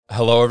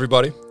Hello,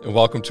 everybody, and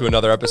welcome to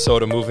another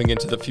episode of Moving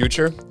into the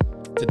Future.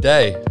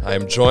 Today, I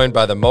am joined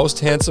by the most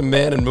handsome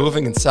man in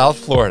moving in South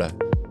Florida,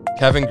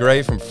 Kevin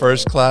Gray from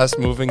First Class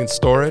Moving and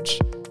Storage.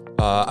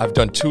 I've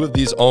done two of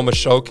these OMA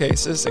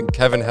showcases, and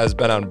Kevin has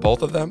been on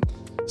both of them.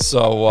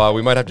 So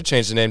we might have to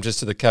change the name just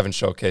to the Kevin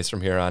Showcase from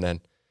here on in.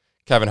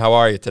 Kevin, how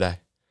are you today?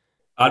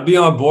 I'd be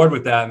on board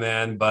with that,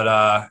 man. But,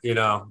 I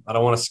don't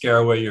want to scare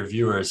away your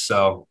viewers.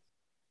 So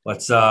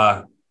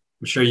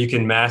I'm sure you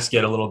can mask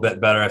it a little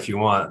bit better if you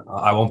want.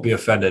 I won't be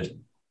offended.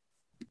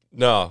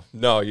 No,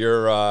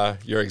 you're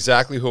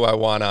exactly who I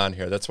want on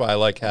here. That's why I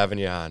like having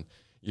you on.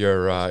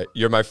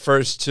 You're my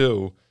first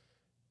two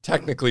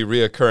technically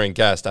reoccurring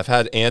guest. I've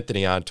had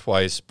Anthony on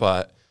twice,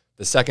 but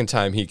the second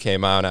time he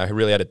came on, I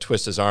really had to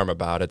twist his arm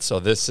about it. So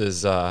this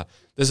is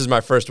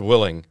my first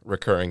willing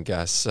recurring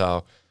guest.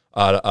 So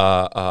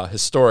a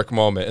historic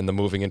moment in the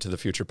Moving into the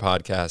Future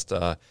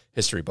podcast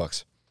history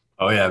books.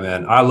 Oh yeah,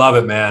 man. I love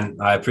it, man.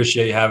 I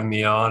appreciate you having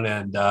me on,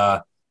 and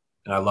I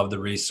love the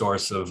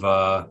resource of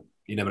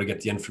being able to get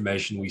the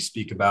information we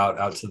speak about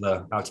out to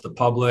the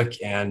public,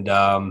 and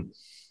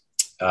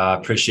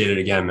appreciate it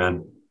again,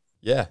 man.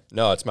 Yeah,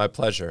 no, it's my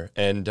pleasure.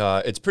 And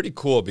it's pretty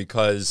cool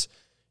because,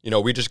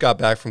 we just got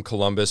back from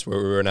Columbus where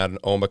we were at an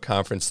OMA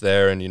conference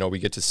there. And, we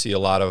get to see a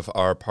lot of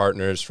our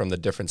partners from the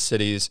different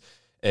cities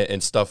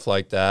and stuff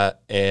like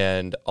that.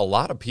 And a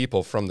lot of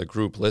people from the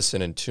group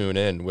listen and tune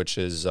in, which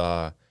is,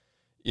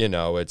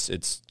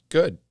 it's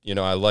good.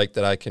 I like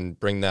that I can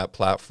bring that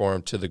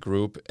platform to the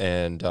group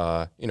and,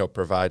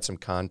 provide some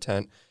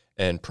content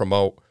and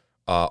promote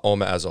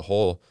OMA as a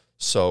whole.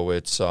 So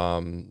it's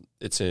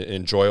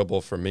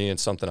enjoyable for me and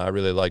something I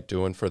really like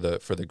doing for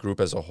the group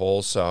as a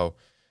whole. So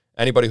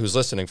anybody who's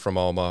listening from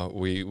OMA,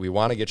 we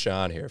want to get you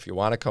on here. If you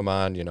want to come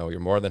on,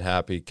 you're more than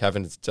happy.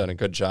 Kevin's done a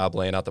good job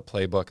laying out the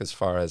playbook as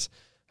far as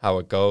how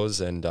it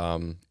goes, and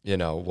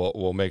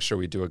we'll make sure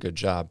we do a good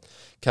job.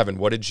 Kevin,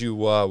 what'd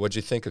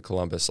you think of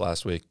Columbus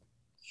last week?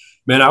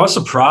 Man, I was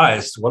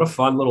surprised. What a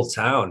fun little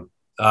town.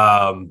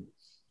 I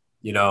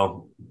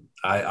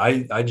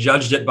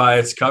judged it by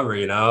its cover.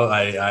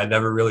 I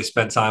never really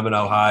spent time in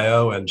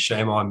Ohio, and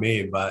shame on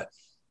me, but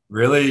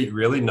really,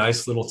 really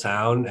nice little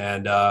town.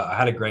 And I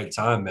had a great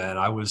time, man.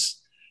 I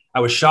was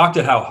shocked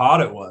at how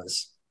hot it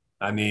was.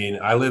 I mean,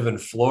 I live in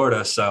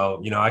Florida,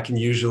 so,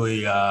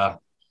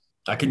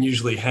 I can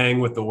usually hang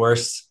with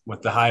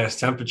the highest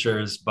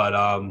temperatures, but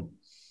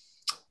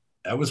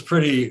it was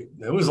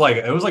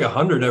like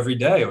 100 every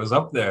day. It was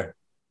up there.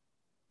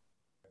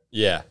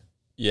 Yeah,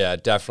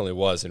 it definitely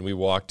was. And we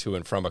walked to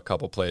and from a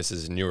couple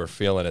places, and you were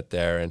feeling it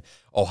there. And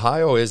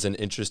Ohio is an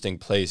interesting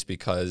place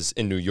because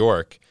in New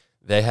York,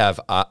 they have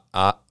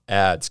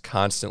ads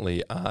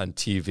constantly on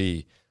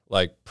TV,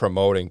 like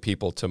promoting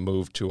people to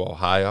move to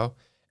Ohio.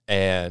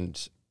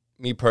 And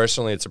me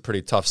personally, it's a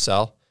pretty tough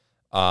sell.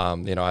 I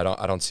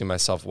don't see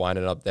myself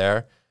winding up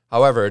there.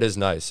 However, it is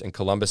nice, and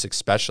Columbus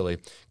especially.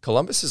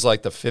 Columbus is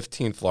like the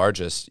 15th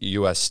largest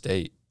U.S.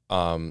 state,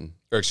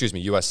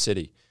 U.S.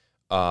 city,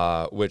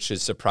 which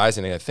is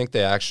surprising. I think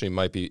they actually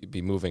might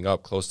be moving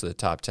up close to the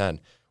top 10,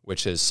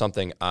 which is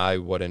something I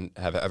wouldn't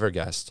have ever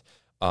guessed.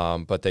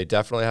 But they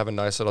definitely have a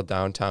nice little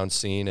downtown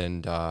scene,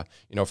 and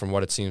from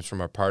what it seems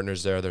from our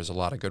partners there's a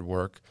lot of good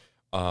work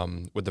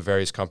with the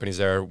various companies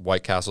there.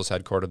 White Castle's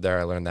headquartered there.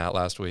 I learned that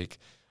last week.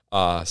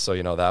 So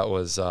that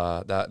was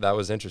that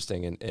was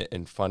interesting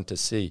and fun to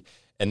see.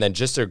 And then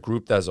just a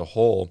group as a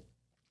whole,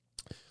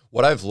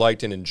 what I've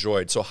liked and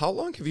enjoyed. So how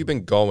long have you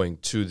been going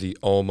to the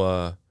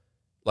OMA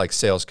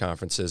sales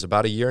conferences?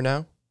 About a year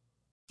now?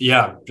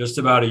 Yeah, just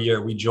about a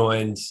year. We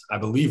joined, I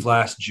believe,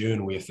 last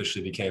June. We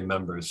officially became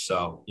members.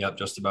 So yep,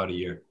 just about a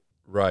year.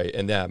 Right.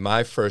 And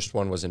my first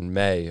one was in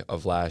May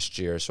of last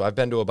year. So I've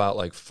been to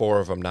about 4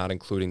 of them, not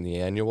including the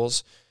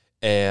annuals.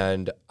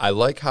 And I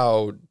like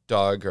how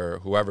Doug or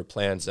whoever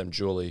plans them,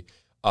 Julie,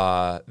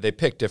 they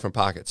pick different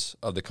pockets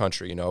of the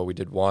country. We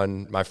did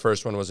one. My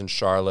first one was in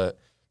Charlotte.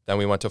 Then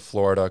we went to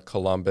Florida,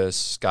 Columbus,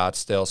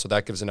 Scottsdale. So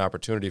that gives an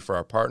opportunity for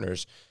our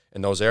partners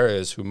in those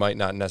areas who might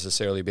not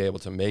necessarily be able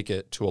to make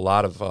it to a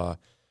lot of,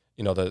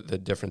 the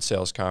different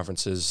sales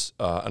conferences,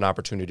 an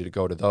opportunity to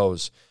go to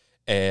those.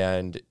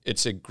 And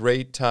it's a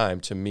great time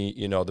to meet,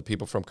 the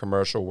people from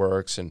Commercial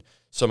Works and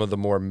some of the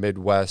more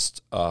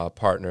Midwest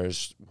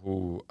partners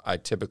who I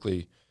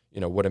typically,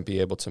 wouldn't be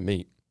able to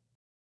meet.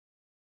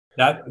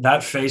 That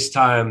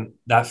FaceTime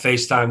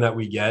that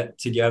we get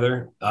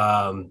together,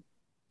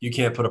 you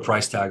can't put a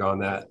price tag on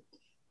that.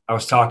 I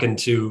was talking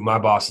to my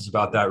bosses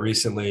about that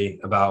recently,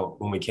 about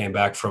when we came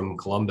back from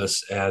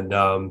Columbus, and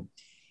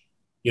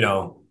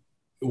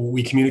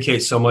we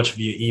communicate so much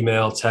via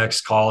email,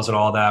 text, calls, and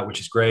all that, which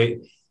is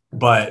great.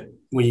 But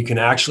when you can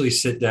actually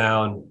sit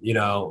down,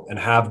 and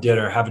have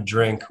dinner, have a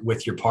drink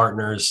with your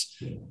partners,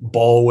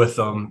 bowl with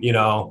them,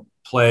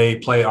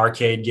 play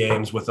arcade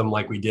games with them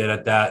like we did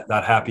at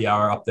that happy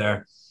hour up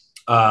there.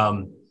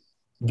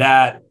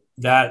 That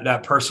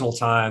personal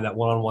time, that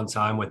one-on-one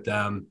time with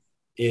them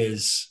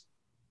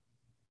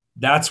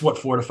that's what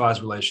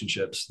fortifies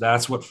relationships.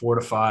 That's what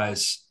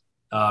fortifies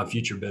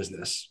future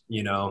business.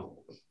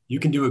 you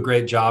can do a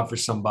great job for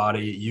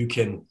somebody. You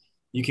can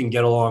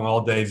get along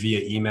all day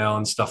via email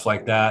and stuff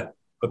like that,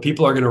 but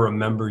people are going to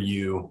remember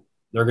you.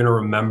 They're going to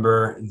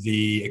remember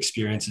the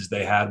experiences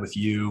they had with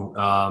you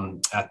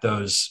at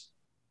those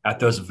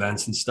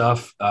events and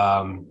stuff.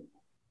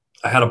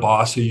 I had a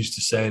boss who used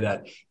to say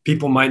that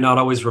people might not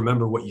always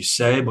remember what you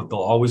say, but they'll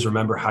always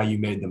remember how you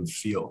made them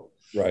feel.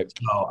 Right.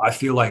 So I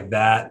feel like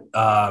that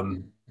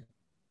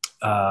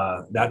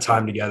that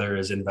time together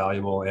is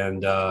invaluable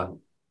and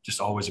just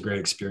always a great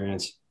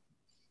experience.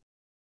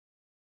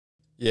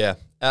 Yeah,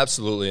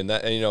 absolutely. And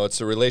you know, it's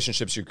the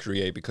relationships you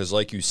create because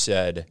like you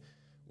said,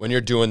 when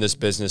you're doing this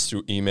business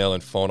through email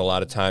and phone, a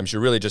lot of times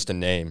you're really just a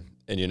name.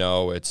 And, you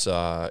know, it's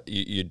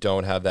you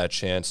don't have that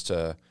chance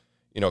to,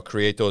 you know,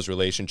 create those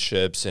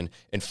relationships and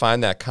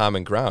find that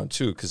common ground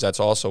too, because that's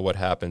also what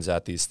happens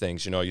at these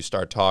things. You know, you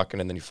start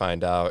talking and then you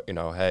find out, you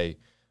know, hey,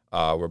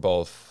 we're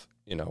both,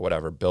 you know,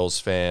 whatever, Bills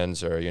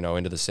fans or, you know,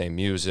 into the same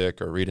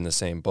music or reading the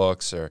same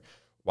books or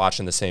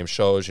watching the same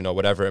shows, you know,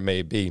 whatever it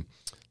may be.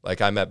 Like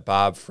I met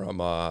Bob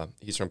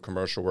he's from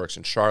Commercial Works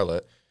in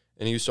Charlotte,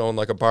 and he used to own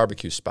like a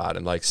barbecue spot.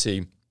 And like,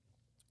 see,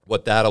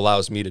 what that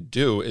allows me to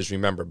do is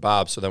remember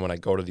Bob. So then when I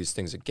go to these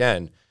things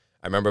again,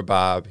 I remember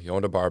Bob, he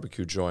owned a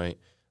barbecue joint,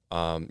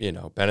 you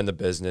know, been in the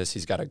business.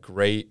 He's got a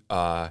great,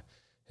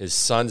 his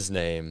son's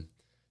name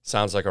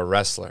sounds like a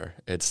wrestler.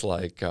 It's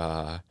like,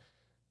 I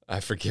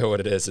forget what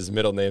it is. His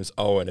middle name's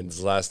Owen and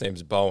his last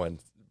name's Bowman.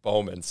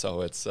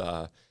 So it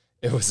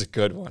was a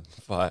good one,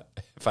 but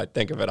if I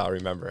think of it, I'll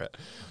remember it.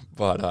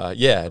 But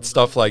yeah, it's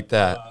stuff like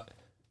that.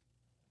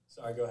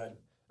 Sorry, go ahead.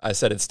 I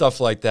said it's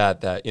stuff like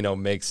that you know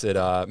makes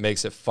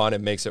it fun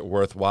and makes it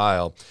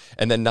worthwhile.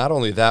 And then not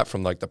only that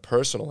from like the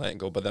personal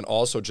angle, but then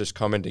also just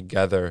coming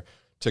together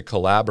to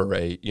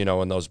collaborate, you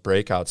know, in those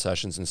breakout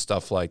sessions and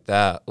stuff like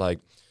that. Like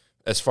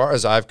as far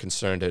as I've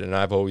concerned it, and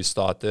I've always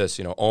thought this,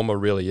 you know, OMA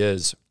really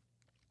is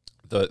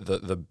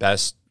the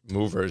best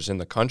movers in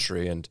the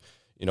country, and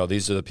you know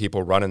these are the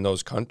people running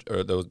those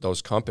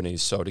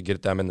companies. So to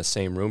get them in the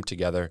same room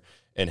together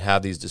and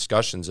have these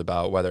discussions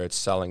about whether it's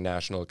selling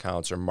national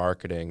accounts or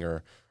marketing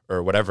or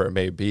whatever it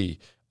may be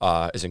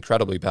is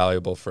incredibly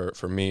valuable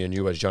for me and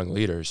you as young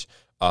leaders.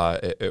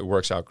 It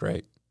works out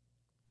great.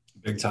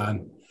 Big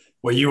time.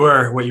 What you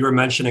were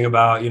mentioning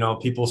about, you know,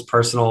 people's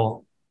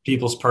personal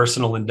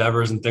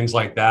endeavors and things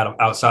like that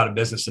outside of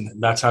business,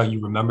 and that's how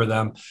you remember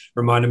them,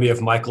 reminded me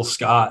of Michael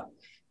Scott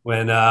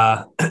when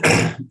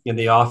in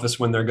the office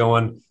when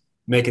they're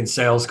making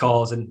sales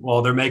calls and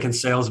they're making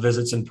sales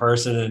visits in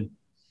person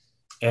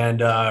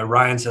and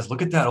Ryan says,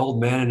 look at that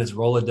old man in his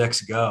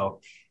Rolodex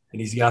Go. And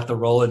he's got the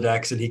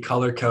Rolodex and he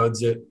color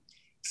codes it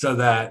so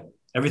that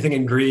everything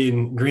in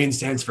green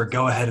stands for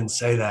go ahead and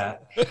say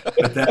that.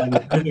 But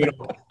then you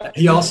know,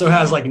 he also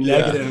has like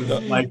negative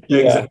things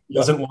that he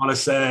doesn't want to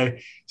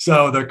say.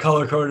 So they're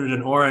color coded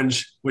in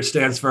orange, which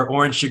stands for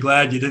orange. You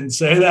glad you didn't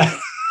say that?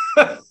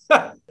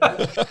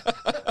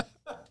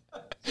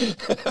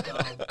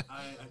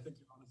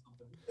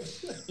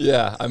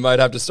 Yeah, I might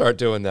have to start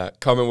doing that.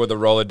 Coming with a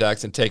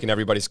Rolodex and taking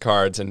everybody's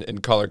cards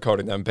and color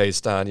coding them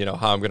based on, you know,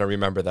 how I'm going to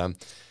remember them.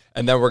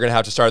 And then we're going to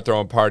have to start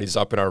throwing parties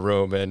up in our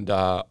room, and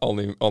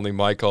only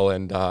Michael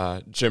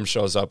and Jim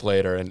shows up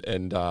later.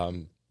 And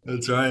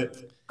that's right.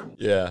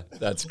 Yeah,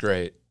 that's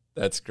great.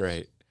 That's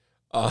great.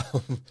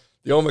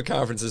 The OMA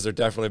conferences are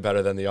definitely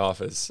better than the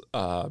office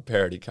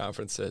parody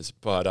conferences.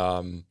 But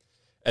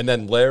and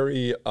then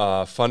Larry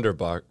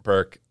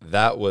Funderburk,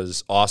 that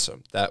was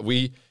awesome.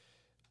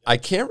 I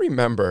can't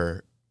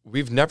remember.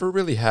 We've never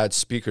really had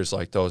speakers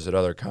like those at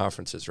other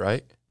conferences,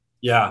 right?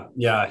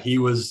 Yeah. He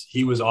was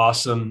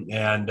awesome,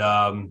 and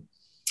I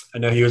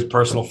know he was a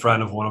personal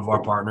friend of one of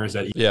our partners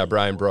at. Yeah,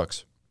 Brian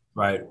Brooks.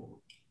 Right.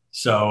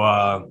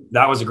 So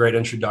that was a great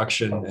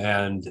introduction,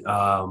 and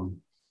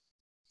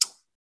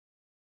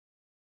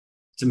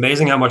it's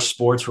amazing how much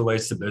sports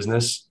relates to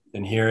business.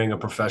 And hearing a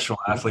professional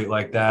athlete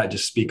like that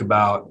just speak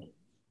about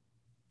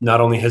not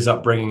only his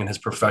upbringing and his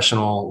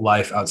professional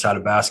life outside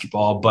of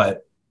basketball,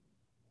 but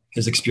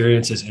his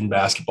experiences in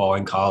basketball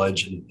in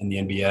college and in the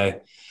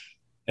NBA,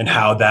 and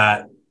how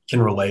that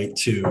can relate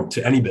to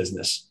any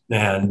business.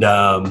 And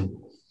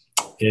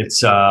it's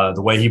the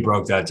way he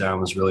broke that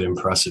down was really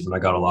impressive, and I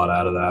got a lot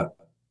out of that.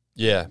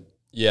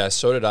 Yeah,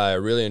 so did I. I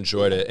really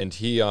enjoyed it. And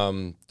he,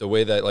 the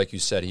way that, like you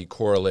said, he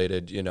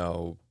correlated, you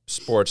know,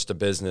 sports to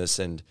business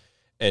and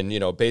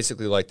you know,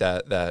 basically like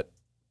that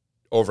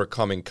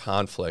overcoming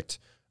conflict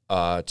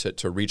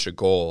to reach a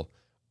goal,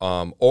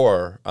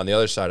 or on the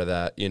other side of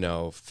that, you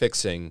know,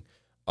 fixing.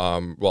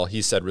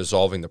 He said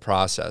resolving the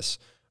process.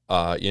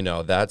 You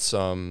know, that's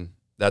an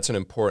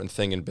important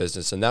thing in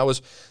business, and that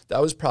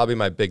was probably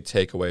my big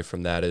takeaway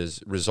from that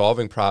is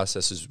resolving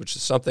processes, which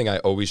is something I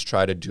always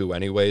try to do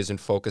anyways and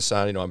focus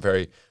on. You know, I'm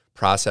very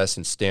process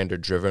and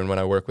standard driven when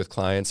I work with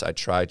clients. I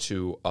try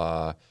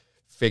to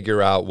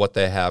figure out what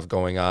they have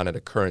going on at a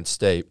current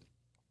state,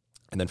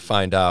 and then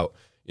find out,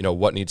 you know,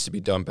 what needs to be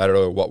done better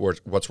or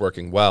what's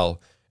working well,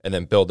 and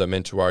then build them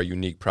into our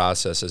unique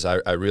processes.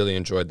 I really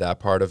enjoyed that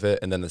part of it.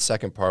 And then the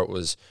second part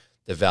was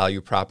the value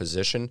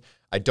proposition.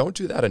 I don't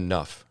do that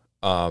enough.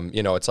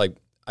 It's like,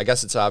 I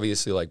guess it's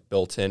obviously like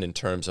built in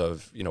terms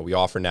of, we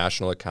offer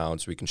national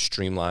accounts. We can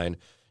streamline,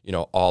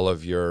 all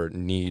of your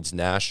needs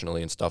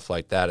nationally and stuff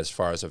like that as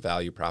far as a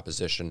value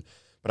proposition.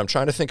 But I'm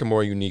trying to think of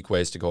more unique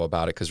ways to go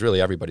about it, because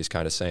really everybody's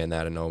kind of saying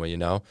that in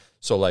Noma,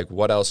 So like,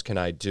 what else can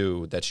I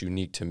do that's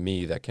unique to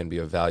me that can be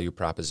a value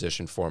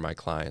proposition for my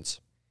clients?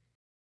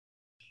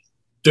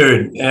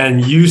 Dude,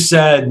 and you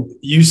said,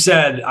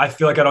 I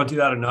feel like I don't do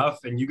that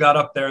enough. And you got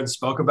up there and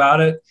spoke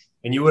about it.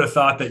 And you would have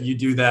thought that you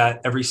do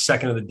that every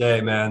second of the day,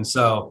 man.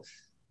 So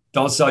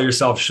don't sell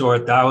yourself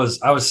short. I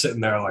was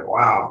sitting there like,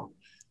 wow,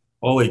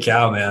 holy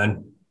cow,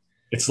 man.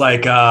 It's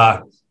like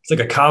a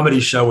comedy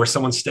show where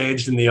someone's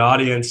staged in the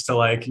audience to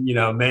like,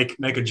 make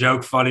a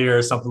joke funnier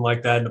or something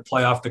like that and to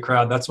play off the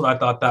crowd. That's what I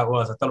thought that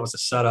was. I thought it was a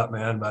setup,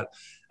 man. But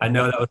I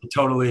know that was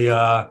totally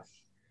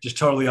just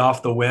totally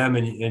off the whim,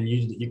 and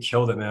you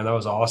killed it, man. That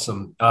was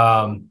awesome.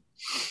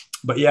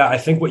 But yeah, I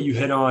think what you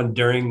hit on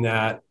during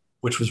that,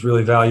 which was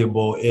really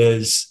valuable,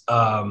 is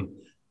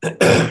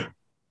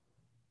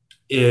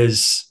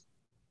is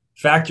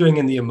factoring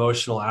in the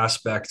emotional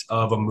aspect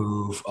of a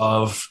move,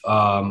 of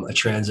a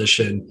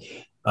transition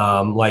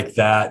like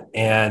that,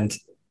 and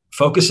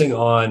focusing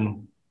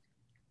on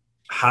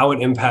how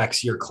it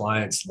impacts your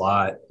clients'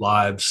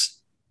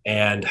 lives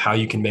and how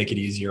you can make it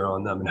easier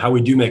on them and how we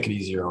do make it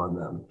easier on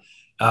them.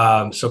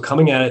 So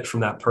coming at it from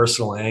that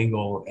personal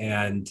angle,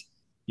 and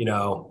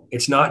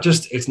it's not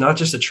just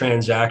a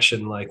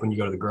transaction like when you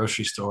go to the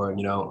grocery store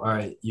and all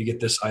right, you get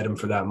this item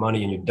for that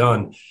money and you're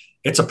done.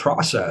 It's a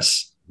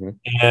process.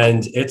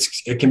 And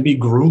it can be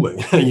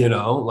grueling,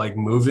 like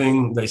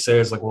moving, they say,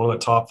 is like one of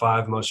the top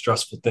 5 most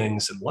stressful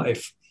things in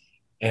life.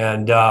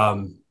 But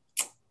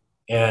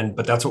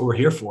that's what we're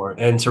here for.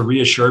 And to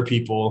reassure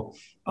people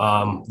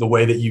the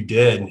way that you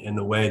did and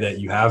the way that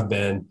you have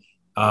been,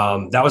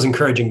 that was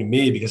encouraging to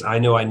me, because I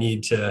know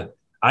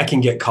I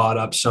can get caught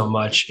up so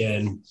much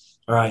in,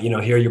 all right,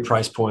 here are your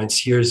price points.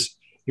 Here's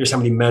how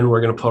many men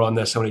we're going to put on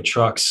this, how many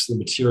trucks, the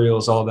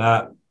materials, all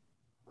that.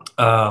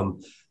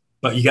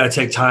 But you got to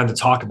take time to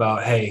talk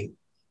about, hey,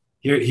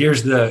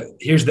 here's the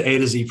A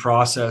to Z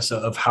process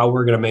of how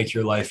we're going to make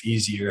your life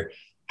easier,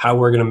 how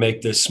we're going to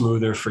make this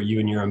smoother for you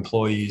and your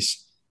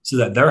employees so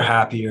that they're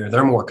happier,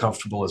 they're more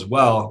comfortable as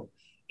well.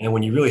 And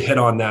when you really hit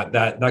on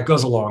that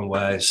goes a long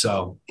way.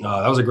 So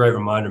that was a great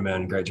reminder,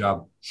 man. Great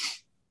job.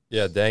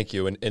 Yeah, thank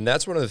you. And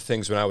that's one of the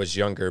things when I was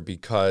younger,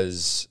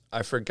 because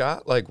I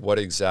forgot like what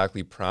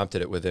exactly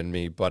prompted it within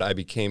me, but I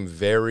became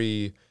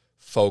very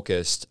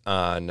focused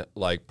on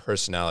like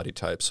personality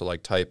types. So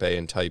like type A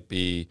and type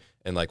B,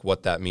 and like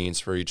what that means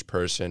for each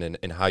person,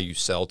 and how you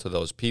sell to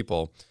those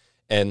people.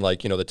 And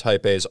like, the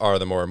type A's are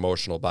the more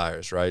emotional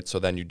buyers, right? So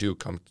then you do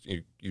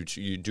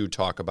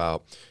talk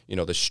about,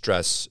 the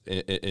stress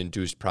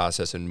induced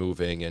process and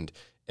moving,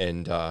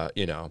 and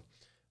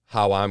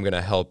how I'm going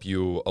to help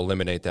you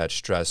eliminate that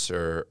stress,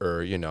 or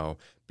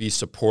be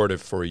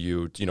supportive for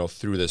you,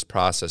 through this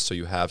process, so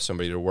you have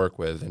somebody to work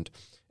with, and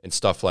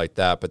stuff like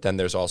that. But then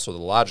there's also the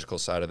logical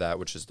side of that,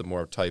 which is the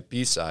more type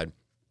B side,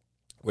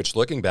 which,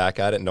 looking back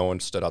at it, no one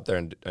stood up there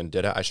and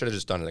did it. I should have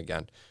just done it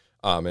again,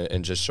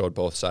 and just showed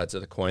both sides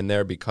of the coin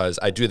there, because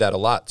I do that a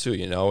lot too,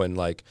 and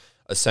like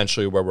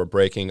essentially where we're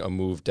breaking a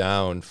move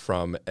down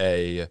from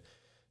a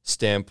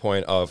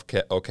standpoint of,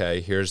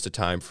 okay, here's the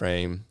time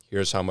frame,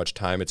 here's how much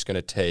time it's going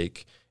to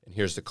take, and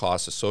here's the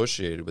cost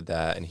associated with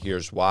that, and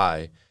here's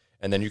why.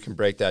 And then you can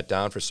break that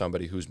down for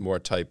somebody who's more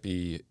type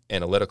B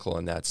analytical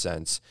in that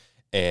sense.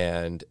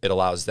 And it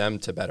allows them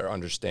to better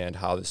understand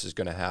how this is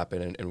going to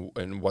happen,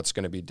 and what's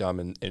going to be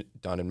done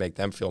and make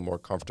them feel more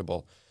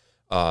comfortable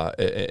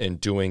in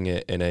doing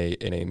it in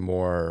a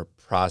more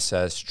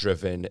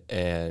process-driven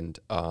and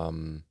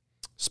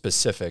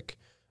specific,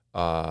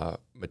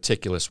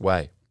 meticulous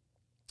way.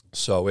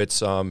 So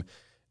it's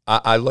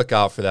I look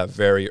out for that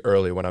very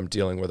early when I'm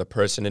dealing with a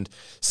person. And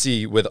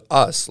see, with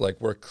us, like,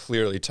 we're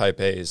clearly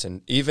type A's,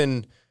 and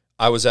even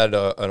I was at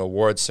an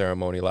award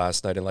ceremony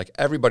last night, and like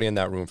everybody in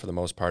that room for the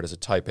most part is a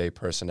type A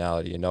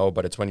personality,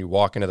 but it's when you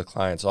walk into the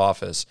client's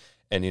office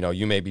and,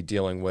 you may be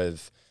dealing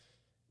with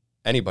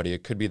anybody.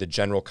 It could be the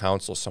general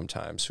counsel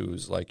sometimes,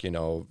 who's like,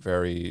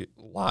 very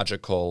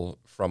logical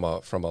from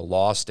a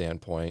law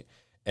standpoint,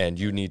 and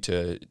you need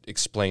to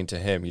explain to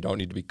him. You don't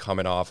need to be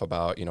coming off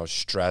about,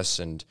 stress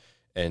and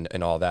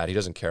all that. He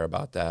doesn't care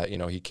about that.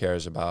 He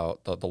cares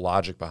about the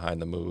logic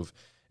behind the move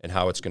and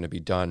how it's going to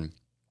be done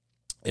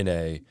in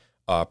a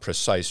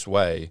precise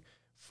way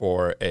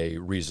for a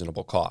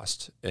reasonable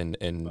cost. And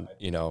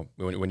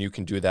when you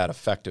can do that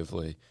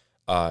effectively,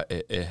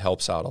 it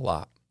helps out a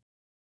lot.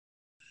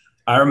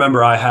 I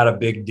remember I had a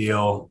big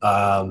deal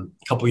a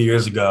couple of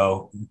years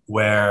ago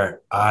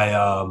where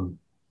I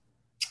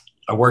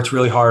worked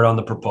really hard on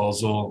the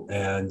proposal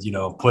and,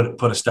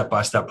 put a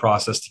step-by-step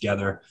process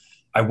together.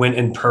 I went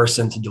in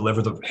person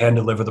to hand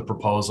deliver the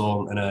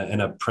proposal in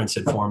a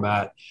printed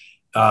format.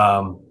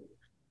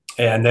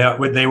 And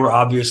they were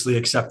obviously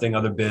accepting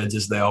other bids,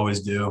 as they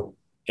always do.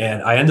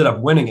 And I ended up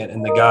winning it.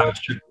 And the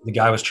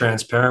guy was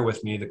transparent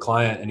with me, the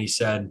client, and he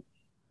said,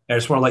 I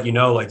just want to let you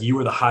know, like, you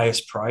were the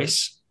highest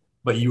price,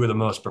 but you were the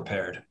most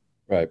prepared.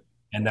 Right.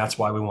 And that's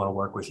why we want to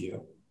work with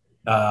you.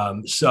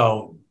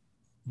 So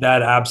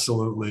that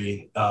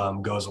absolutely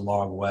goes a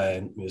long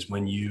way, is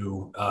when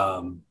you,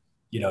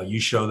 you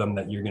show them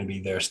that you're going to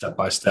be there step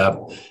by step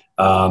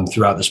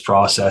throughout this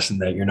process,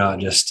 and that you're not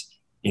just,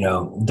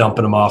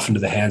 dumping them off into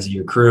the hands of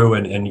your crew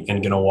and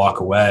going to walk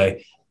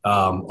away.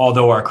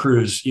 Although our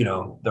crews,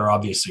 they're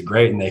obviously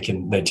great and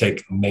they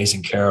take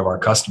amazing care of our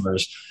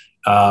customers.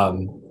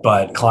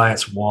 But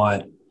clients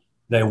want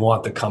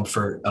the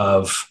comfort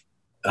of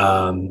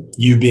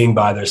you being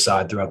by their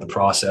side throughout the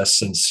process,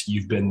 since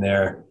you've been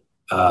there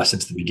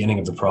since the beginning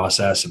of the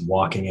process, and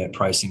walking it,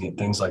 pricing it,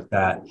 things like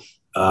that.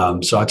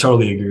 So I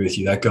totally agree with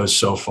you. That goes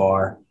so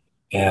far.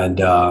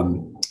 And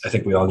I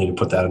think we all need to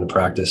put that into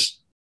practice.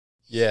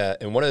 Yeah,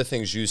 and one of the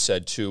things you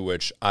said too,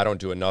 which I don't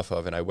do enough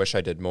of, and I wish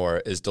I did more,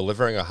 is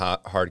delivering a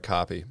hard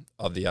copy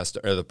of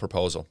the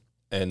proposal,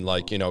 and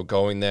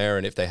going there,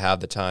 and if they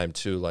have the time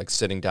to, like,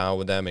 sitting down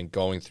with them and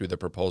going through the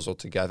proposal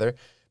together,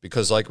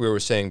 because like we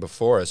were saying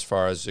before, as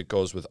far as it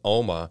goes with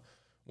OMA,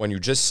 when you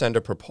just send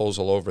a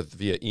proposal over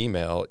via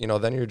email,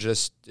 then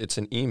it's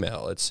an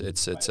email, it's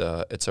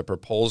a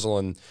proposal,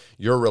 and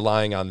you're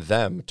relying on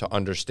them to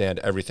understand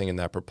everything in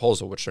that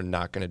proposal, which they're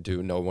not going to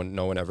do. No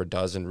one ever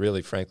does, and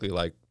really, frankly,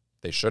 like,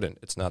 they shouldn't.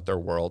 It's not their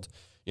world.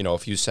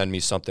 If you send me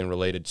something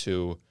related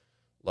to,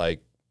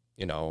 like,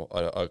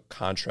 a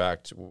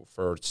contract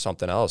for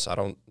something else, I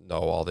don't know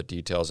all the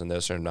details in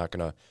this, or I'm not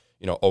going to,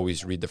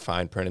 always read the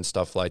fine print and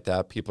stuff like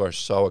that. People are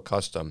so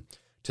accustomed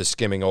to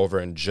skimming over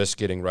and just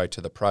getting right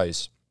to the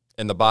price.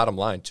 And the bottom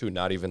line too,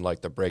 not even like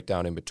the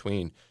breakdown in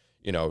between,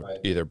 right.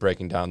 Either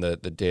breaking down the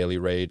daily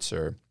rates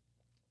or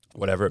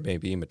whatever it may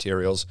be,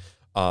 materials.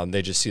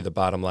 They just see the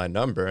bottom line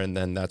number, and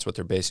then that's what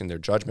they're basing their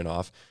judgment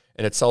off.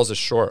 And it sells us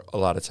short a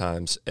lot of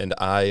times. And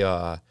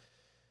I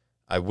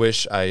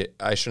wish, I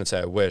shouldn't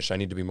say I wish, I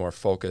need to be more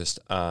focused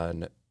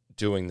on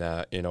doing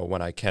that,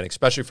 when I can,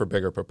 especially for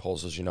bigger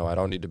proposals. I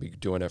don't need to be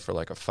doing it for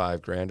like a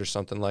 $5,000 or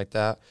something like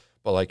that.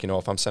 But like,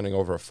 if I'm sending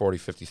over a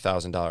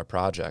 $40,000, $50,000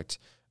 project,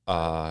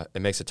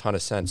 it makes a ton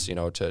of sense,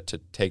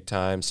 to take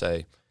time,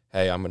 say,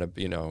 hey, I'm going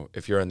to,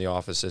 if you're in the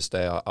office this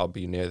day, I'll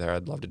be near there.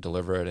 I'd love to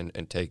deliver it,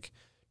 and take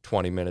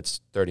 20 minutes,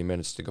 30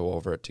 minutes to go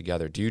over it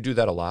together. Do you do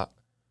that a lot?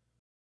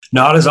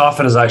 Not as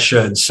often as I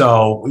should.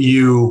 So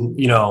in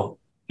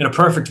a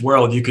perfect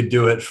world, you could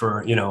do it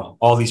for,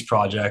 all these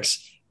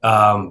projects.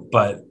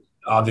 But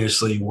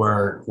obviously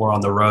we're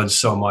on the road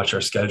so much.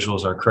 Our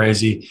schedules are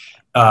crazy.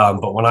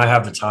 But when I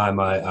have the time,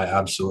 I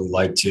absolutely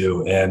like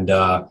to. And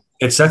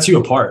it sets you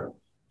apart.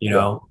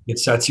 It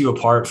sets you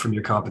apart from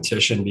your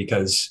competition,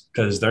 because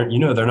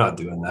they're not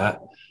doing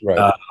that.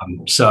 Right.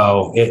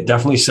 So it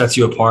definitely sets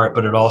you apart,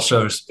 but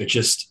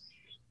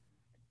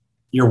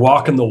you're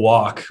walking the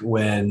walk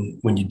when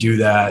you do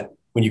that,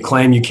 when you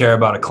claim you care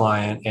about a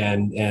client,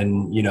 and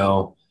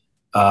you're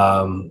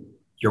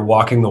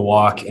walking the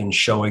walk and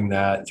showing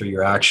that through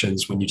your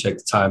actions when you take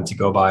the time to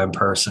go by in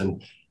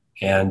person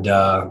and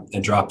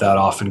drop that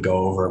off and go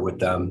over it with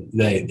them.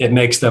 It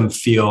makes them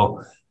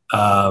feel,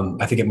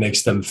 I think it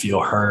makes them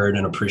feel heard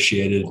and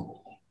appreciated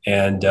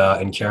and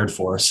cared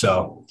for.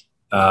 So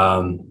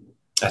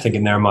I think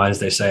in their minds,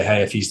 they say,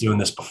 hey, if he's doing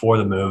this before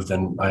the move,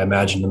 then I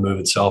imagine the move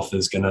itself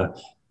is going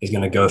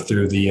to go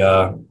through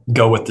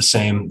go with the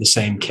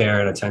same care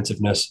and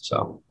attentiveness.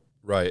 So.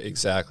 Right.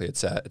 Exactly.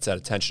 It's that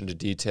attention to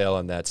detail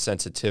and that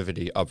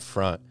sensitivity up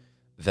front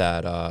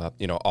that,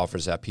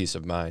 offers that peace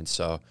of mind.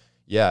 So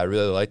yeah, I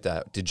really like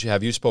that.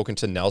 Have you spoken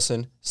to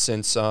Nelson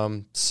since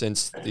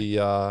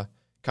the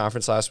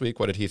conference last week?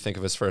 What did he think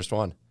of his first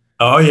one?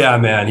 Oh yeah,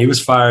 man. He was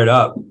fired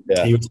up.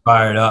 Yeah. He was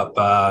fired up.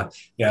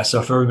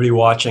 So for everybody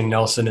watching,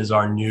 Nelson is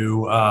our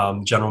new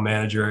general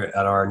manager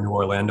at our New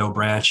Orlando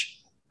branch.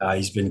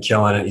 He's been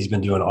killing it. He's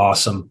been doing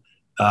awesome.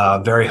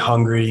 Very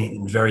hungry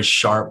and very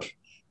sharp.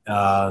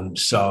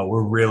 So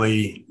we're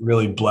really,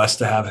 really blessed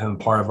to have him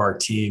part of our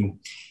team.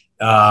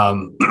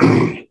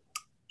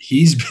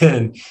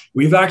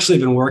 We've actually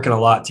been working a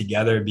lot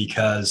together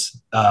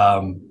because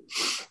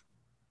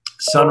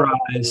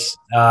Sunrise,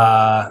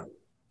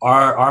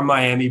 our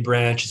Miami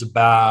branch is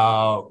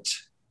about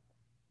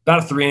a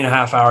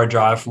 3.5 hour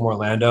drive from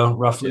Orlando,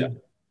 roughly. Yeah.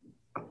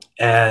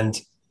 And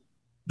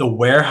the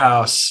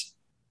warehouse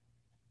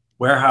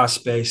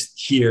space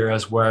here,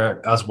 as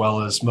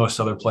well as most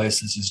other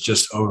places, is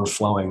just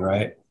overflowing,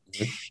 right?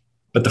 Mm-hmm.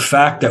 But the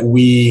fact that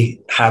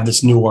we have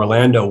this new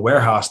Orlando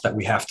warehouse that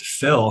we have to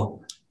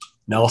fill,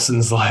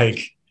 Nelson's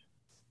like,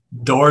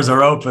 doors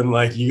are open.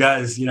 Like, you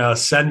guys,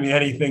 send me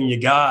anything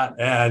you got.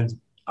 And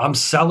I'm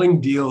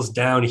selling deals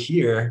down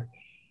here.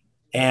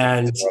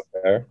 And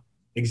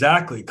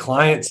exactly,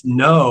 clients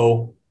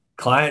know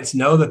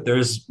that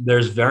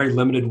there's very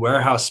limited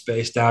warehouse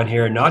space down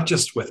here, not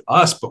just with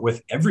us, but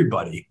with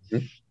everybody.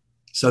 Mm-hmm.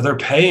 So they're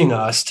paying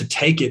us to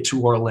take it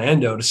to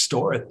Orlando to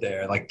store it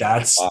there. Like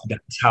that's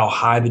how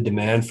high the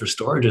demand for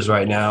storage is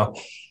right now.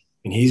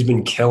 And he's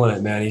been killing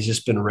it, man. He's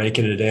just been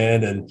raking it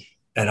in.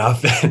 And I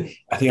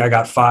think I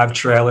got 5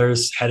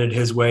 trailers headed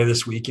his way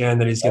this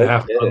weekend that he's going to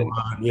have to put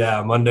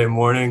on, Monday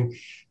morning.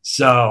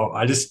 So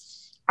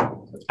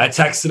I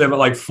texted him at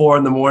like 4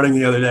 a.m.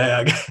 the other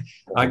day.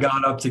 I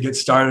got up to get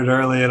started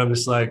early, and I'm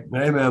just like,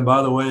 hey man,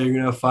 by the way, you're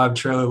gonna have 5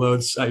 trailer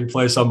loads at your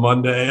place on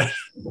Monday.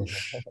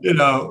 You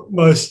know,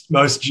 most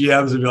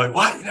GMs would be like,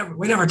 what?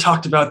 We never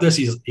talked about this.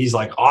 He's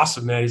like,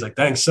 awesome, man. He's like,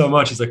 thanks so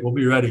much. He's like, we'll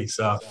be ready.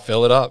 So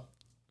fill it up.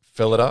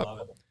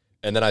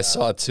 And then I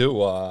saw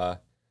too,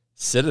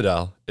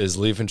 Citadel is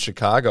leaving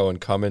Chicago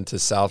and coming to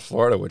South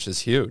Florida, which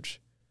is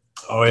huge.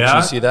 Oh yeah. Did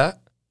you see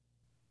that?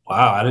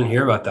 Wow, I didn't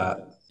hear about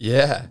that.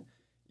 Yeah.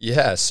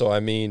 Yeah. So,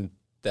 I mean,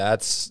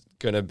 that's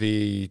going to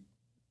be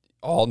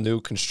all new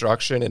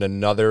construction in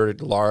another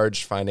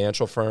large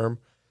financial firm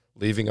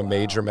leaving a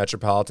major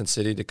metropolitan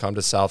city to come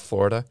to South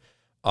Florida.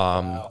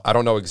 I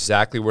don't know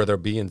exactly where they'll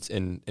be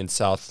in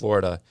South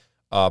Florida,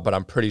 but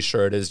I'm pretty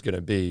sure it is going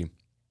to be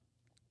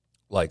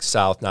like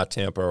South, not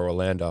Tampa or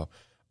Orlando.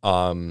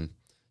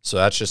 So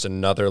that's just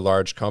another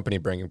large company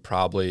bringing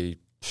probably,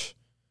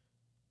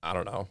 I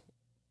don't know,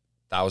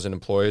 1,000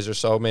 employees or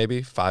so,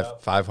 maybe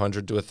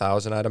 500 to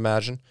 1,000, I'd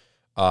imagine,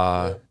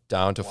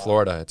 down to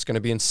Florida. It's going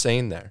to be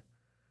insane there.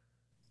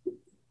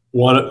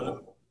 One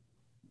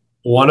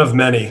of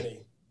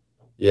many.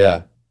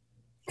 Yeah.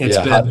 It's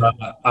been,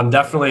 I'm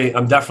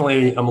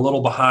a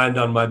little behind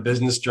on my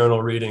business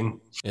journal reading.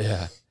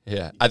 Yeah.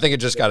 Yeah. I think it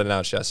just got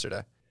announced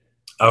yesterday.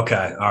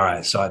 Okay. All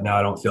right. So now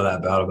I don't feel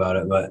that bad about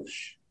it, but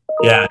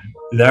yeah,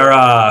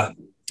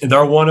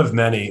 they're one of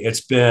many. It's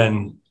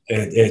been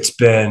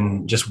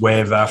just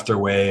wave after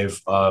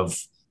wave of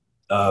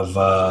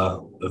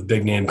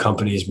big name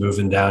companies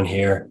moving down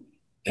here,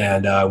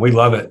 and we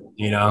love it.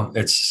 You know,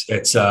 I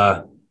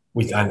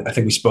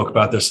think we spoke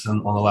about this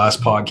on the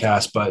last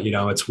podcast, but you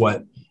know, it's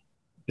what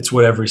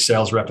every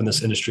sales rep in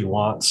this industry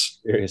wants.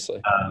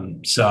 Seriously.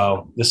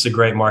 So this is a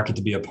great market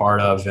to be a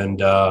part of, and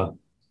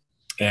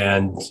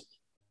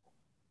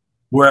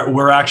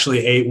we're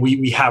actually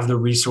we have the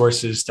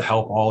resources to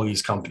help all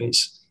these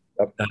companies.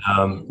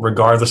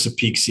 Regardless of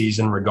peak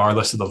season,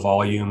 regardless of the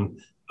volume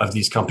of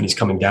these companies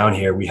coming down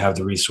here, we have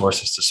the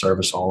resources to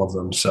service all of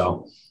them.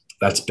 So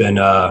that's been,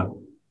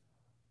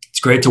 it's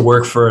great to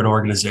work for an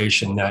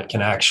organization that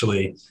can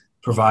actually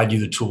provide you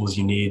the tools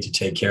you need to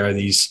take care of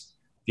these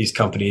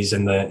companies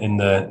in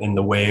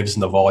the waves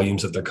and the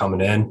volumes that they're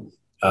coming in.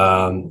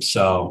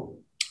 So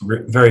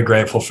very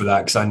grateful for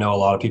that, because I know a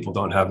lot of people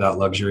don't have that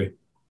luxury.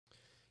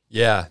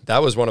 Yeah,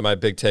 that was one of my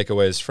big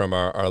takeaways from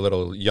our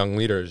little Young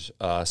Leaders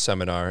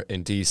seminar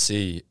in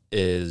DC.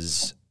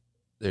 Is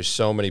there's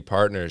so many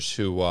partners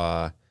who,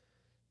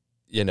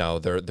 you know,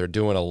 they're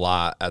doing a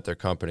lot at their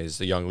companies.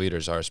 The young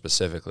leaders are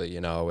specifically,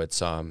 you know,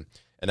 it's and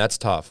that's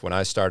tough. When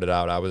I started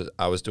out,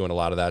 I was doing a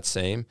lot of that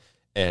same,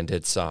 and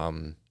it's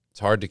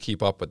hard to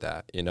keep up with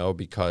that, you know,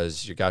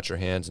 because you got your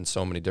hands in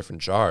so many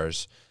different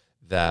jars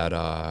that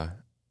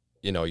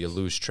you know, you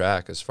lose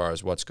track as far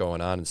as what's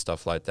going on and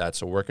stuff like that.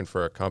 So working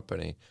for a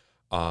company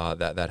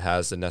that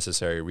has the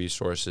necessary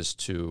resources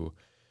to,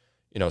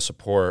 you know,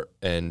 support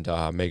and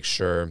make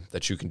sure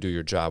that you can do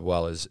your job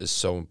well is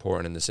so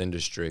important in this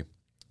industry.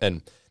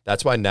 And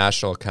that's why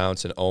national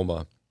accounts and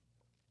OMA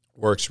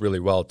works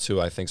really well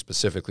too, I think,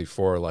 specifically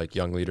for like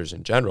young leaders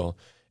in general,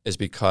 is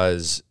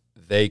because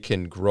they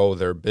can grow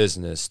their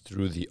business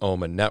through the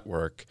OMA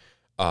network,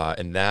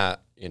 and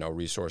that, you know,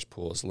 resource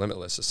pool is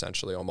limitless,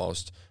 essentially,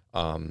 almost.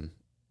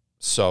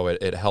 So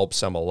it helps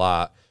them a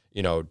lot,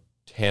 you know,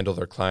 handle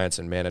their clients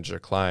and manage their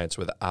clients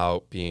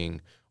without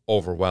being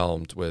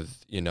overwhelmed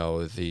with, you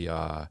know,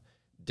 the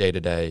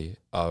day-to-day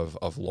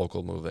of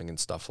local moving and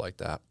stuff like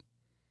that.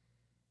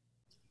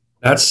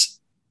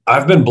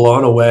 I've been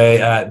blown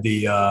away at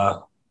the,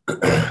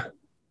 I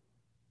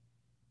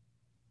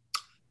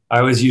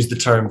always use the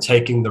term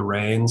taking the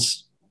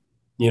reins,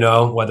 you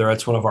know, whether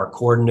it's one of our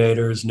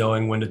coordinators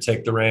knowing when to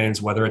take the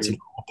reins, whether it's a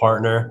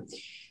partner.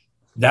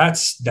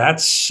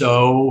 That's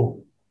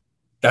so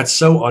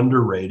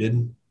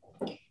underrated,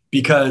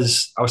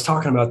 because I was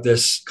talking about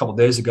this a couple of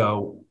days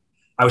ago.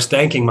 I was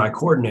thanking my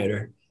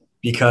coordinator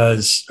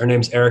because her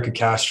name's Erica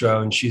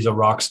Castro, and she's a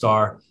rock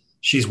star.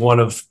 She's one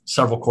of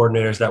several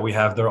coordinators that we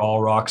have. They're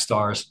all rock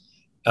stars.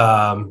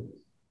 There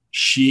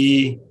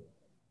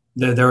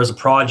was a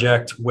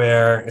project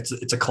where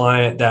it's a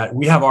client that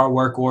we have our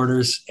work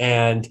orders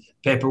and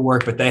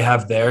paperwork, but they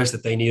have theirs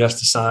that they need us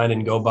to sign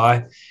and go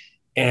by.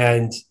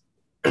 And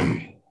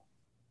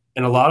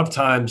a lot of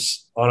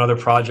times on other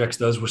projects,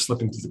 those were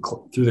slipping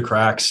through the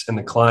cracks, and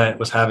the client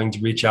was having to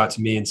reach out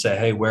to me and say,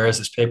 hey, where is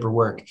this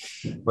paperwork?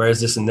 Where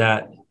is this and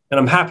that? And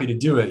I'm happy to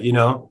do it, you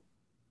know,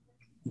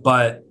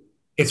 but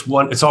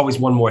it's always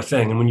one more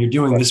thing. And when you're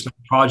doing this many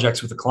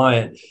projects with a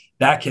client,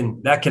 that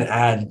can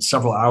add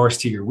several hours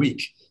to your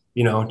week,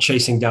 you know,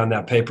 chasing down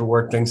that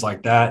paperwork, things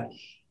like that.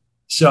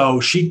 So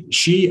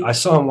I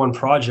saw on one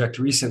project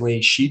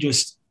recently, she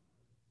just,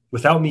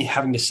 without me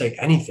having to say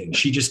anything,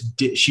 she just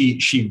did,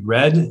 she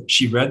read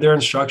their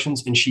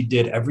instructions, and she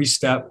did every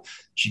step.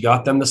 She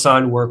got them the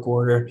signed work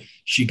order.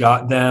 She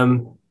got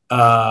them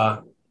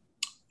the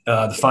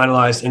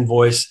finalized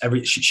invoice.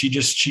 She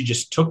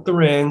just took the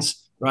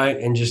reins, right,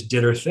 and just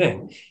did her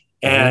thing.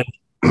 And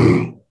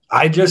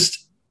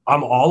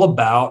I'm all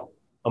about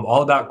I'm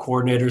all about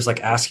coordinators like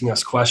asking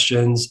us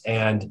questions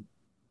and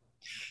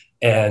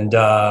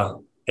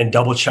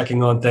double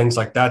checking on things.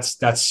 Like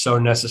that's so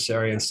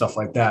necessary and stuff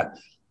like that.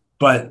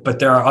 But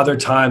there are other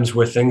times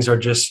where things are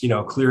just,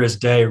 clear as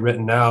day,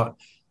 written out,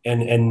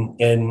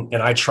 and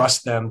I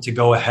trust them to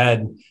go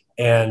ahead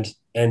and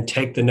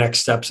take the next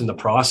steps in the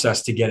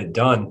process to get it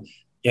done.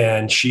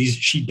 And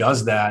she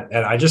does that,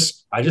 and I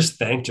just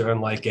thanked her in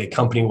like a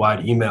company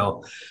wide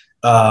email,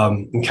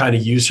 and kind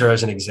of use her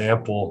as an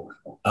example,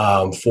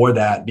 for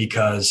that,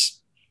 because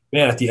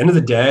man, at the end of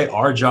the day,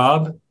 our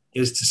job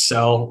is to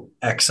sell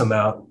X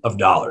amount of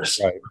dollars.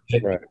 Right.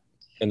 Right.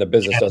 And the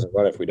business doesn't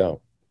run if we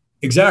don't.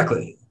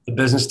 Exactly. The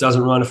business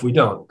doesn't run if we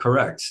don't.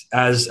 Correct.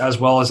 As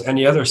well as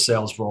any other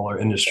sales role or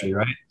industry,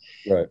 right?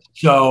 Right.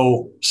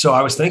 So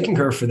I was thanking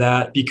her for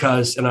that,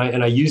 because, and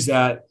I use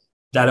that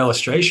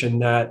illustration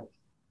that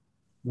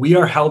we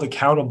are held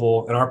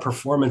accountable and our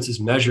performance is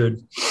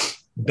measured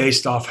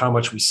based off how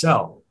much we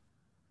sell.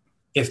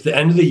 If the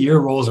end of the year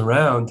rolls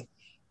around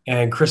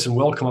and Chris and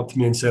Will come up to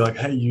me and say like,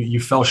 hey, you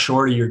fell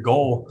short of your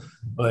goal,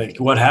 like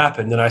what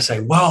happened? And I say,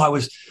 well, I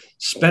was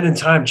spending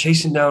time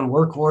chasing down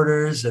work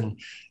orders and,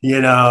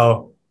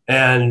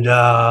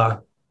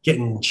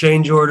 getting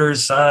change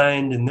orders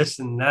signed and this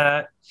and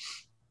that.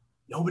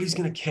 Nobody's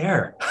going to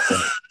care.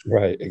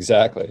 Right.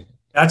 Exactly.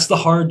 That's the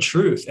hard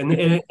truth.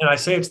 And I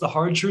say it's the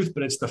hard truth,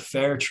 but it's the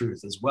fair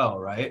truth as well,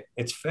 right?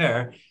 It's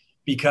fair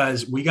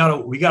because we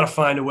gotta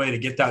find a way to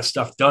get that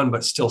stuff done,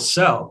 but still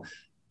sell.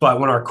 But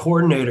when our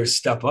coordinators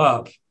step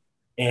up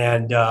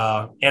and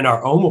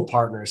our OMA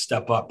partners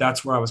step up,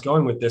 that's where I was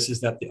going with this,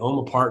 is that the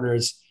OMA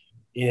partners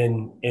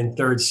in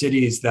third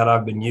cities that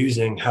I've been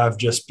using have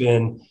just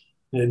been,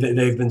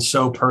 they've been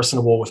so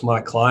personable with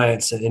my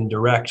clients and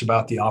direct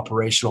about the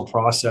operational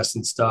process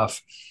and stuff,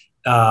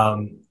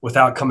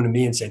 without coming to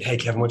me and saying, hey,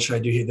 Kevin, what should I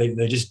do here?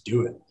 They just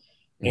do it.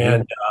 Mm-hmm.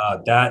 And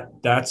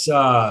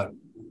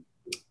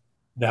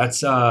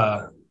that's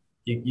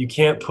you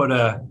can't put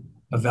a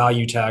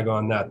value tag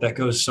on that. That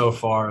goes so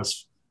far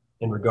as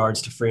in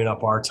regards to freeing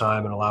up our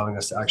time and allowing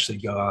us to actually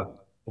go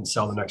out and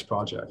sell the next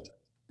project.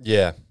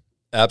 Yeah,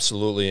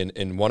 absolutely.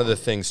 And one of the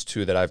things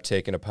too that I've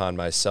taken upon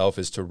myself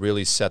is to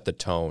really set the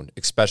tone,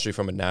 especially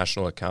from a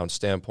national account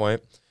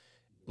standpoint.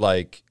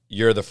 Like,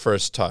 you're the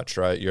first touch,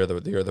 right? You're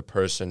the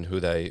person who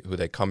they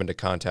come into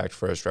contact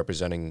first,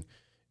 representing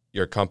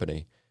your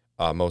company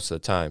most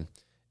of the time.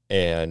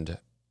 And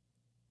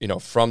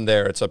from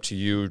there, it's up to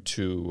you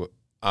to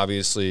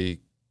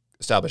obviously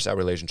establish that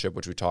relationship,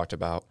 which we talked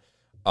about.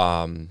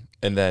 And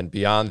then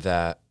beyond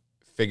that,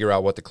 figure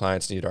out what the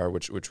client's need are,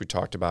 which we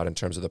talked about in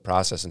terms of the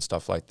process and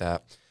stuff like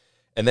that.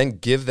 And then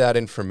give that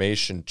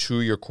information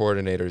to your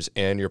coordinators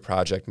and your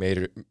project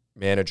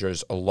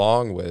managers,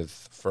 along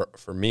with,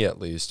 for me at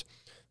least,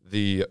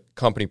 the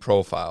company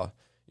profile.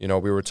 We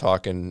were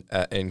talking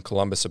in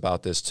Columbus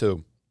about this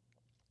too.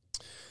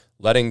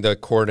 Letting the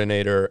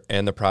coordinator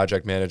and the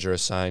project manager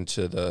assigned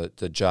to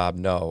the job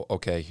know,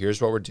 okay,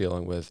 here's what we're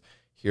dealing with.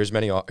 Here's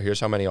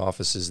how many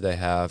offices they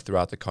have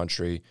throughout the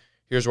country.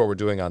 Here's what we're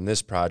doing on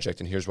this project,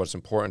 and here's what's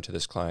important to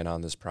this client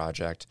on this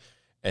project.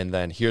 And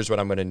then here's what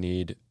I'm going to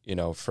need,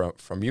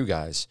 from you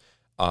guys.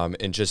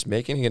 And just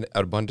making it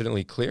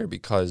abundantly clear,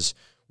 because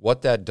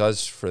what that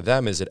does for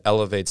them is it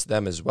elevates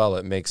them as well.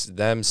 It makes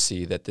them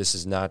see that this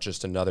is not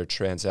just another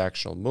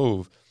transactional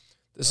move.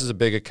 This is a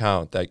big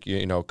account that,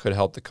 could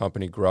help the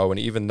company grow. And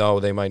even though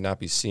they might not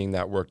be seeing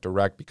that work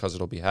direct because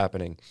it'll be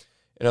happening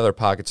in other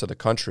pockets of the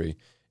country,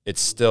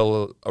 it's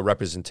still a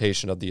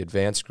representation of the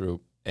Advance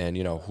Group and,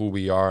 who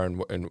we are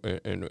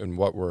and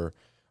what we're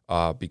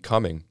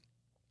becoming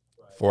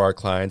for our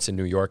clients in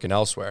New York and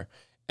elsewhere.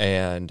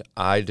 And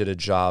I did a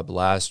job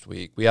last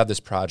week. We have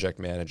this project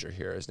manager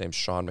here. His name's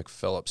Sean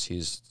McPhillips.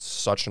 He's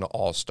such an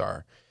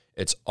all-star.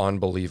 It's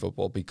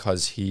unbelievable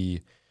because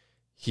he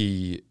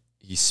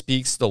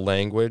speaks the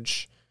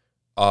language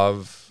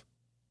of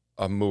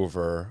a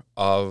mover,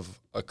 of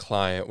a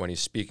client. When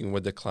he's speaking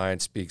with the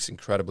client, speaks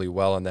incredibly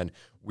well. And then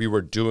we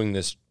were doing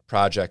this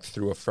project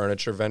through a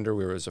furniture vendor.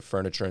 It was a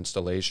furniture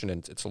installation,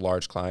 and it's a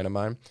large client of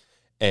mine.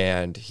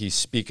 And he's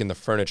speaking the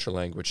furniture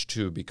language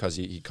too, because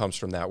he comes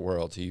from that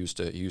world. He used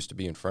to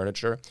be in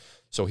furniture.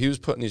 So he was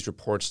putting these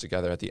reports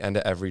together at the end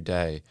of every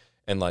day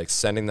and like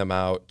sending them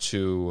out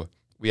to,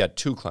 we had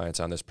 2 clients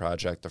on this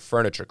project, the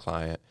furniture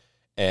client,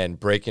 and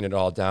breaking it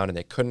all down, and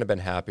they couldn't have been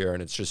happier.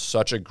 And it's just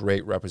such a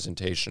great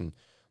representation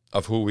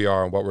of who we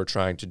are and what we're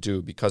trying to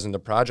do, because in the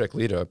project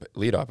lead up,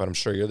 and I'm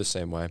sure you're the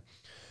same way,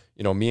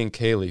 me and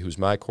Kaylee, who's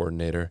my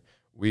coordinator,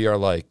 we are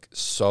like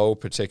so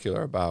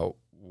particular about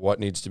what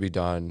needs to be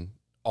done,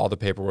 all the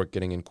paperwork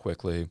getting in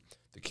quickly,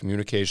 the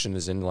communication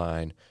is in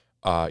line.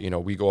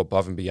 We go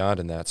above and beyond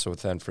in that. So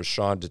then for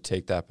Sean to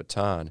take that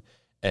baton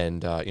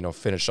and,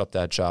 finish up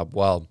that job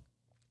well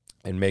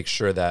and make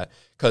sure that,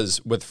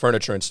 because with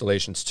furniture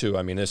installations too,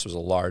 I mean, this was a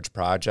large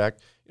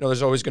project.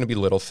 There's always going to be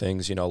little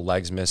things,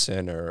 legs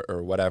missing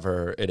or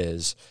whatever it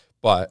is.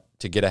 But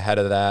to get ahead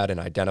of that and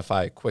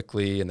identify it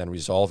quickly and then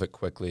resolve it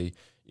quickly,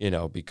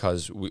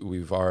 because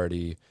we've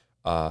already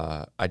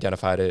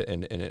identified it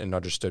and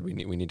understood we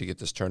need to get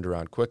this turned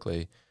around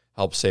quickly,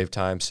 help save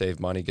time, save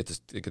money, get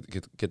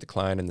the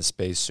client in the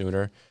space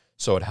sooner.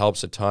 So it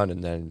helps a ton.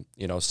 And then,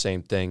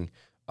 same thing.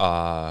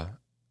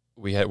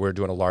 We're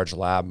doing a large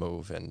lab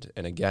move, and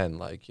again,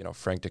 like,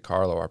 Frank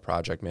DiCarlo, our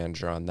project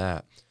manager on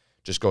that,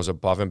 just goes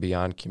above and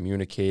beyond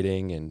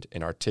communicating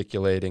and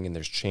articulating, and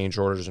there's change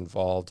orders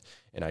involved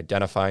in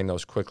identifying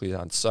those quickly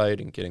on site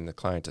and getting the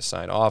client to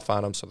sign off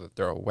on them so that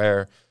they're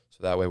aware.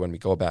 So that way, when we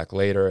go back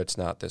later, it's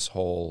not this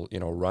whole,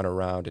 run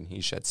around and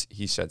he said,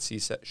 she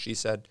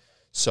said.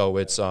 So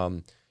it's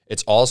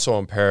also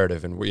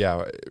imperative. And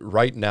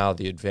right now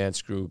the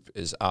advanced group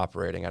is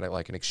operating at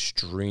like an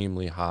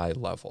extremely high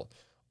level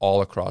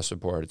all across the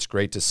board. It's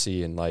great to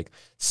see. And like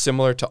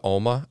similar to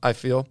OMA, I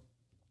feel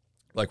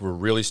like we're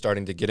really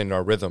starting to get in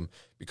our rhythm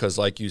because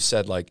like you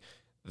said, like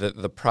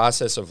the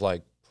process of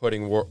like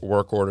putting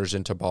work orders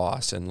into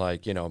Boss and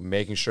like,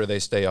 making sure they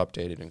stay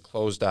updated and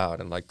closed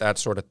out and like that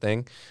sort of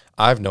thing,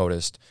 I've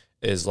noticed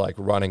is like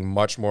running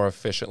much more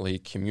efficiently.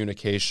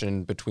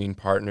 Communication between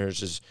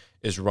partners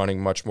is running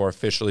much more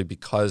efficiently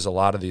because a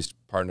lot of these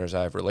partners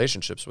I have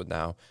relationships with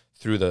now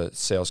through the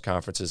sales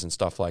conferences and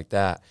stuff like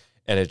that.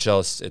 And it's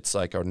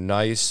like we're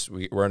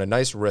in a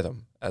nice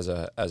rhythm as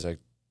a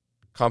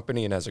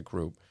company and as a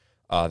group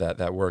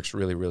that works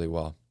really, really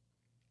well.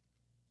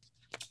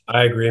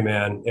 I agree,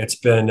 man. It's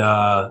been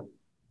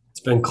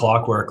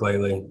clockwork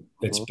lately.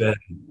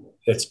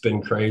 It's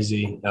been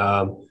crazy.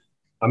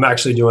 I'm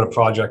actually doing a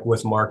project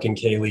with Mark and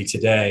Kaylee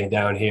today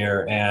down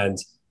here. And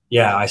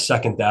yeah, I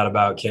second that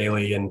about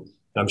Kaylee. And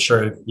I'm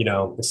sure, it's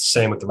the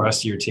same with the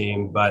rest of your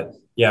team. But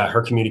yeah,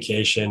 her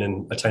communication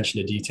and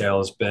attention to detail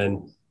has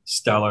been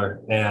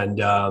stellar. And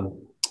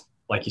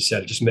like you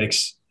said, it just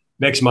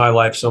makes my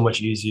life so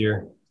much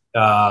easier.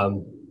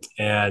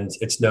 And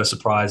it's no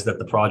surprise that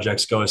the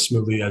projects go as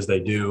smoothly as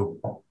they do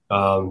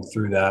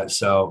through that.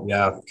 So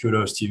yeah,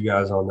 kudos to you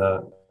guys on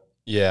that.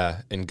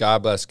 Yeah, and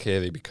God bless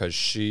Kaylee because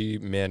she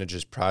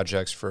manages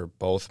projects for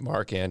both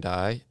Mark and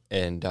I,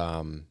 and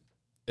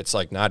it's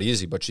like not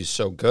easy, but she's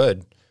so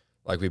good.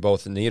 Like we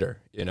both need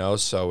her,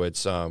 So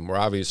it's we're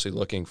obviously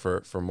looking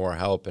for more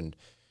help, and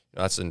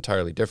that's an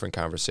entirely different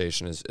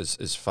conversation.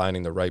 Is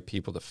finding the right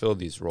people to fill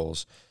these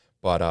roles.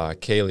 But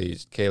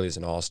Kaylee's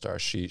an all-star.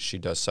 She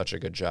does such a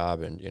good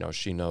job, and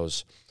she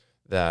knows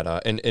that.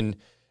 And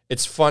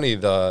it's funny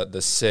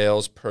the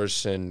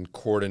salesperson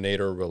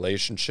coordinator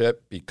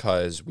relationship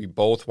because we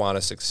both want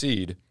to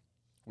succeed.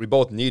 We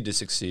both need to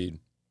succeed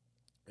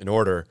in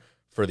order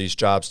for these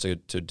jobs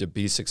to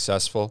be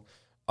successful.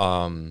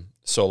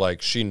 So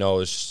like she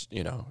knows,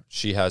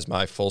 she has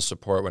my full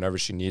support whenever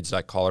she needs.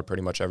 I call her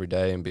pretty much every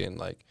day and being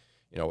like,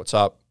 what's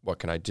up? What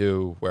can I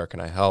do? Where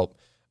can I help?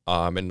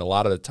 And a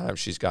lot of the time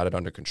she's got it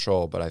under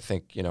control, but I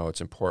think,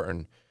 it's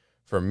important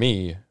for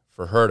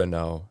her to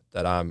know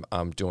that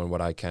I'm doing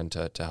what I can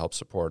to help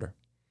support her.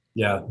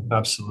 Yeah,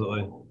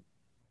 absolutely.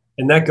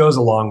 And that goes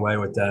a long way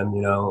with them,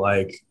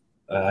 like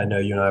I know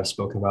you and I have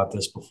spoken about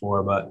this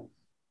before, but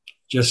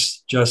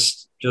just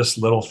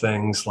little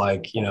things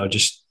like,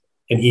 just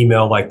an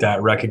email like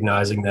that,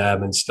 recognizing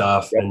them and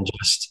stuff, and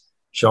just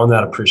showing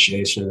that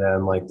appreciation to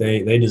them. Like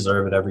they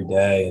deserve it every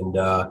day. And,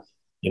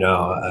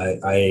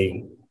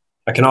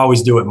 I can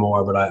always do it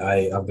more, but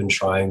I've been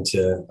trying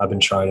to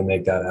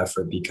make that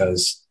effort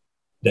because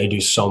they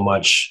do so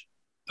much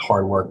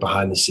hard work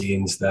behind the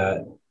scenes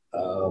that,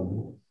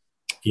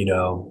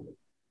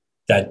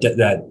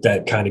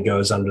 that kind of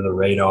goes under the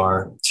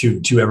radar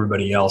to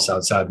everybody else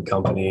outside the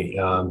company.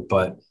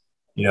 But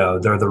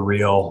they're the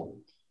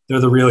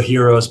real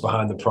heroes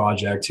behind the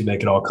project who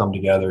make it all come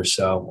together.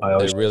 So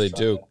they really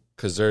do.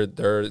 Because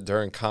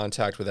they're in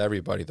contact with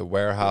everybody, the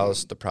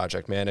warehouse, the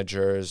project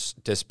managers,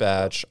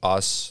 dispatch,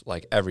 us,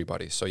 like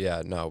everybody. So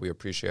yeah, no, we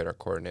appreciate our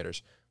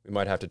coordinators. We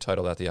might have to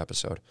title that the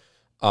episode.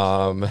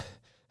 What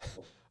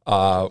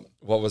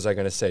was I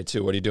going to say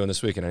too? What are you doing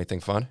this weekend?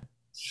 Anything fun?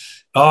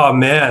 Oh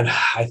man,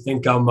 I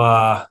think I'm.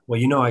 Well,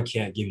 I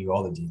can't give you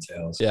all the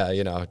details.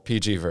 Yeah,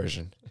 PG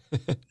version.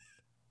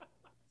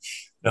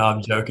 No,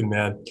 I'm joking,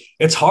 man.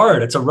 It's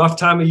hard. It's a rough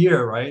time of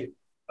year, right?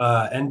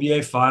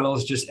 NBA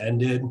Finals just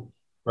ended.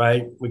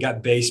 Right. We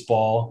got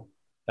baseball.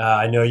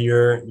 I know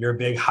you're a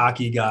big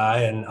hockey guy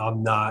and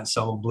I'm not,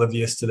 so I'm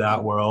oblivious to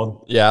that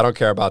world. Yeah, I don't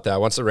care about that.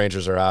 Once the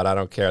Rangers are out, I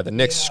don't care. The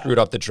Knicks screwed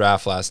up the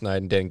draft last night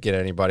and didn't get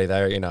anybody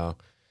there.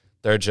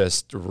 They're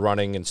just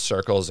running in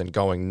circles and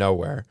going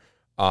nowhere.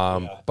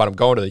 But I'm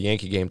going to the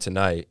Yankee game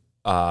tonight.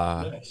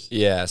 Nice.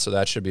 Yeah, so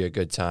that should be a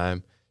good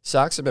time.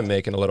 Sox have been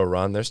making a little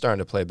run. They're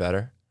starting to play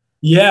better.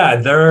 Yeah,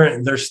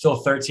 they're still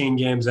 13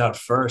 games out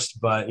first,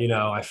 but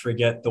I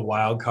forget the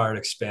wild card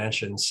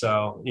expansion.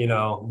 So,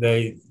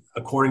 they,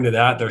 according to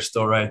that, they're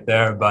still right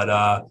there,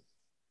 but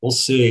we'll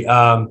see.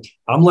 I'm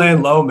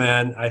laying low,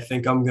 man. I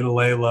think I'm going to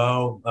lay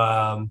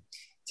low.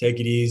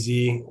 Take it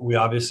easy. We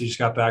obviously just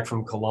got back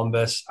from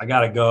Columbus. I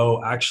got to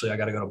go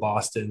to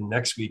Boston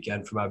next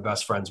weekend for my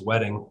best friend's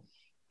wedding.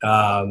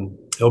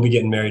 He'll be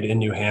getting married in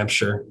New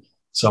Hampshire.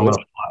 So I'm going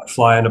to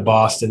fly into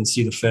Boston,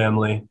 see the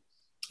family,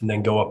 and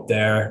then go up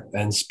there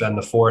and spend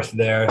the 4th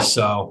there.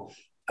 So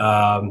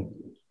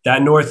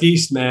That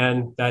Northeast,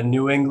 man, that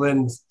New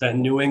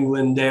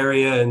England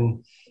area,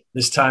 and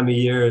this time of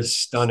year is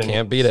stunning.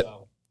 Can't beat it.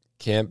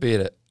 Can't beat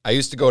it. I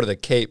used to go to the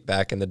Cape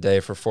back in the day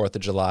for 4th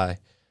of July.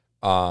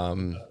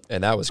 And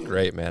that was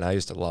great, man. I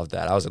used to love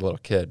that. I was a little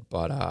kid,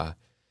 but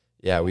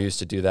yeah, we used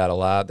to do that a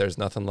lot. There's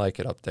nothing like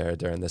it up there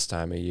during this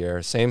time of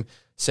year. Same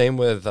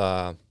with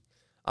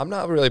I'm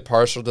not really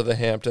partial to the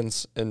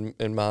Hamptons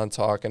in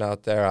Montauk and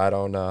out there. I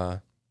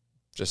don't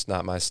just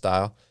not my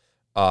style.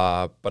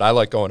 But I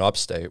like going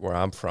upstate where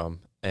I'm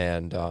from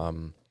and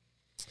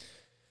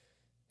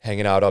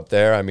hanging out up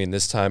there. I mean,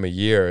 this time of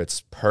year,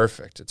 it's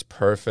perfect. It's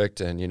perfect.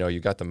 And, you know, you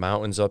got the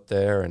mountains up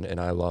there, and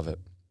I love it.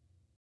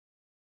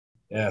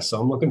 Yeah, so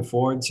I'm looking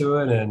forward to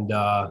it. And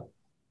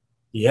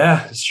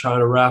yeah, just trying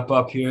to wrap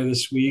up here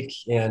this week.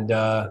 And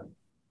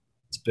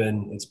it's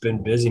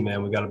been busy,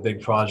 man. We got a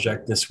big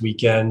project this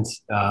weekend.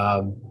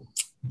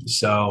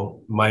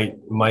 So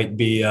might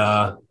be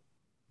out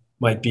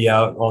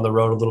on the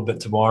road a little bit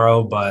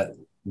tomorrow, but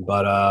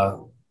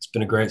it's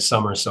been a great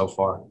summer so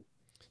far.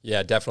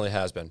 Yeah, it definitely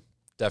has been.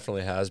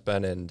 Definitely has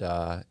been. And,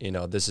 you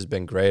know, this has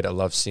been great. I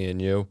love seeing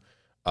you.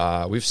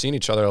 We've seen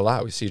each other a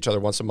lot. We see each other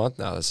once a month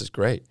now. This is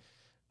great.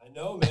 I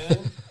know,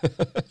 man.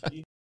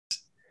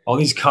 All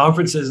these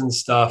conferences and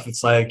stuff.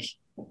 It's like,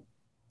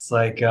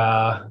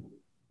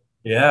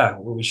 yeah,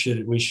 we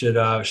should get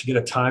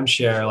a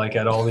timeshare like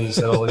at all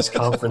these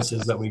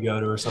conferences that we go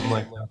to or something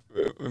like that.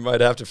 We might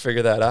have to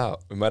figure that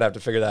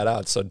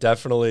out. So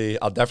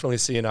I'll definitely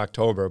see you in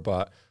October,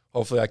 but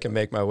hopefully I can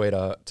make my way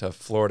to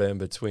Florida in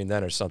between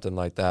then or something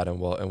like that, and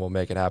we'll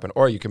make it happen.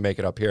 Or you can make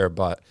it up here,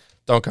 but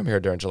don't come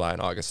here during July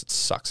and August. It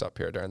sucks up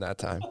here during that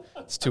time.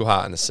 It's too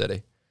hot in the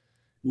city.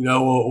 You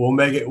know, we'll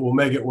make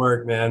it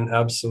work, man.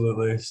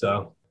 Absolutely.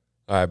 So.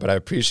 All right, but I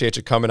appreciate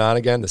you coming on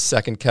again. The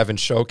second Kevin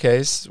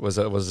Showcase was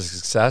a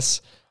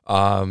success.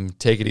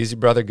 Take it easy,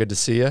 brother. Good to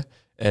see you,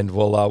 and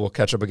we'll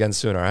catch up again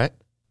soon. All right.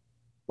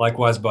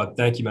 Likewise, bud.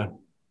 Thank you, man.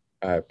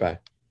 All right, bye.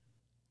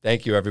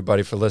 Thank you,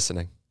 everybody, for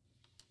listening.